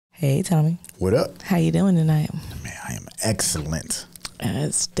Hey, Tommy. What up? How you doing tonight? Man, I am excellent.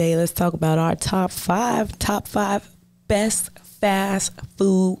 Today, let's talk about our top five best fast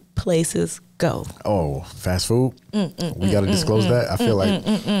food places. Go. Oh, fast food? We got to disclose that? I feel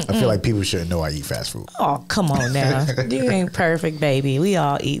like people shouldn't know I eat fast food. Oh, come on now. You ain't perfect, baby. We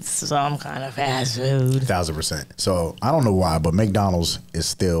all eat some kind of fast food. 1000%. So I don't know why, but McDonald's is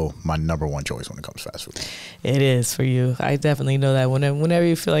still my number one choice when it comes to fast food. It is for you. I definitely know that. Whenever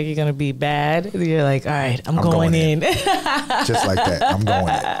you feel like you're going to be bad, you're like, all right, I'm going in. Just like that. I'm going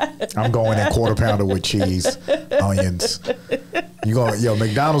in. I'm going in quarter pounder with cheese, onions.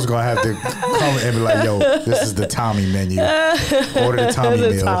 McDonald's going to have to come and be like, yo, this is the Tommy menu. Order the Tommy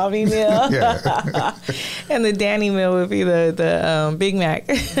meal. The Tommy meal. Yeah. And the Dani meal would be the Big Mac.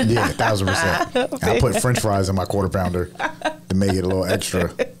 Yeah, 1000%. I put French fries in my quarter pounder to make it a little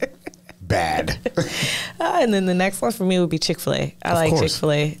extra bad. And then the next one for me would be Chick-fil-A. I like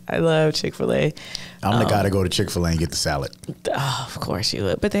Chick-fil-A. I love Chick-fil-A. I'm the guy to go to Chick-fil-A and get the salad. Oh, of course you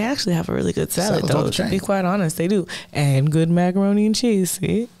would. But they actually have a really good salad, Salad's off though. the chain. To be quite honest, they do. And good macaroni and cheese,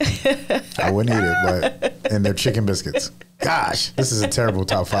 see? I wouldn't eat it, but and their chicken biscuits. Gosh, this is a terrible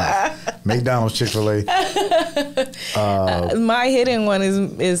top five. McDonald's, Chick-fil-A. My hidden one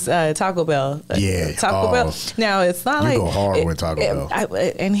is Taco Bell. Yeah. Taco Bell. Now, it's not like... You go hard with Taco Bell.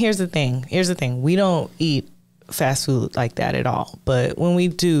 And here's the thing. We don't eat fast food like that at all, but when we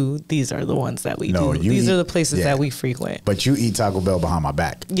do, these are the ones that we do. These are the places that we frequent. But you eat Taco Bell behind my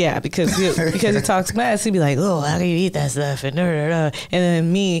back. Yeah, because he talks mess. He'd be like, "Oh, how can you eat that stuff?" And and then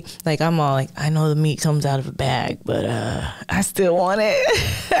me, like, I'm all like, I know the meat comes out of a bag, but I still want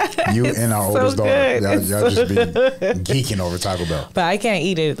it. You and our oldest daughter, y'all just be geeking over Taco Bell. But I can't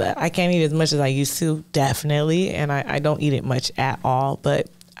eat it. I can't eat as much as I used to, definitely, and I don't eat it much at all. But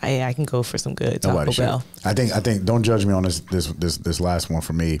I can go for some good Taco Bell. I think. Don't judge me on this last one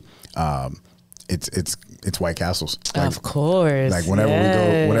for me. It's White Castles. Like, of course. Like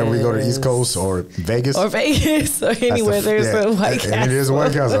whenever we go to the East Coast or Vegas or anywhere there's a White Castle. And it is a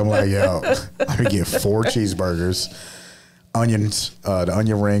White Castle. I'm like, yo, I would get 4 cheeseburgers, onions, the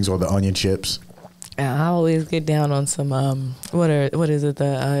onion rings or the onion chips. I always get down on some what is it,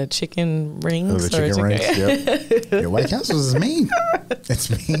 the chicken rings? The chicken rings. Yep. Yeah, White Castles is mean. It's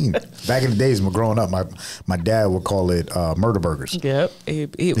mean. Back in the days when growing up, my dad would call it murder burgers. Yep.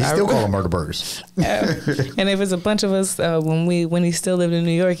 He still call them murder burgers. And if it's a bunch of us, when he still lived in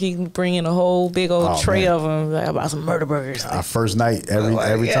New York, he could bring in a whole big old tray of them, like, about some murder burgers. Our first night,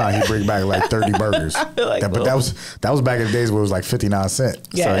 every time he bring back like 30 burgers. But that was back in the days where it was like 59 cents.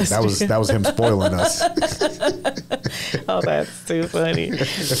 Yes. So that was him spoiling us. Oh, that's too funny.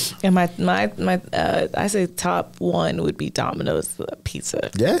 And my I say top one would be Domino's pizza.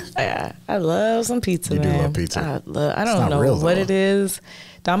 Yeah, I love some pizza. You man. do love pizza. I don't know real, what it is.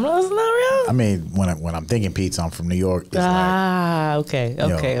 Domino's is not real. I mean, when I'm thinking pizza, I'm from New York. It's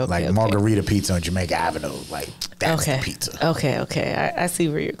okay. Like Margarita Pizza on Jamaica Avenue. Like that's the pizza. Okay. I see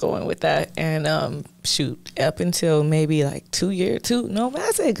where you're going with that. And up until maybe like 2 years,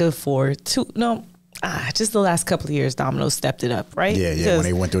 I say a good 4. Just the last couple of years, Domino's stepped it up, right? Yeah, when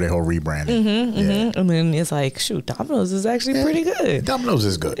they went through their whole rebranding. And then it's like, shoot, Domino's is actually pretty good. Domino's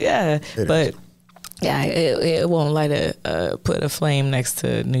is good. Yeah, it won't light put a flame next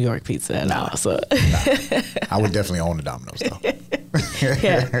to New York pizza at all. So I would definitely own the Domino's though.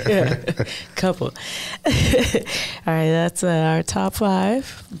 yeah, couple. All right, that's our top 5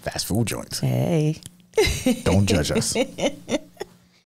 fast food joints. Hey, don't judge us.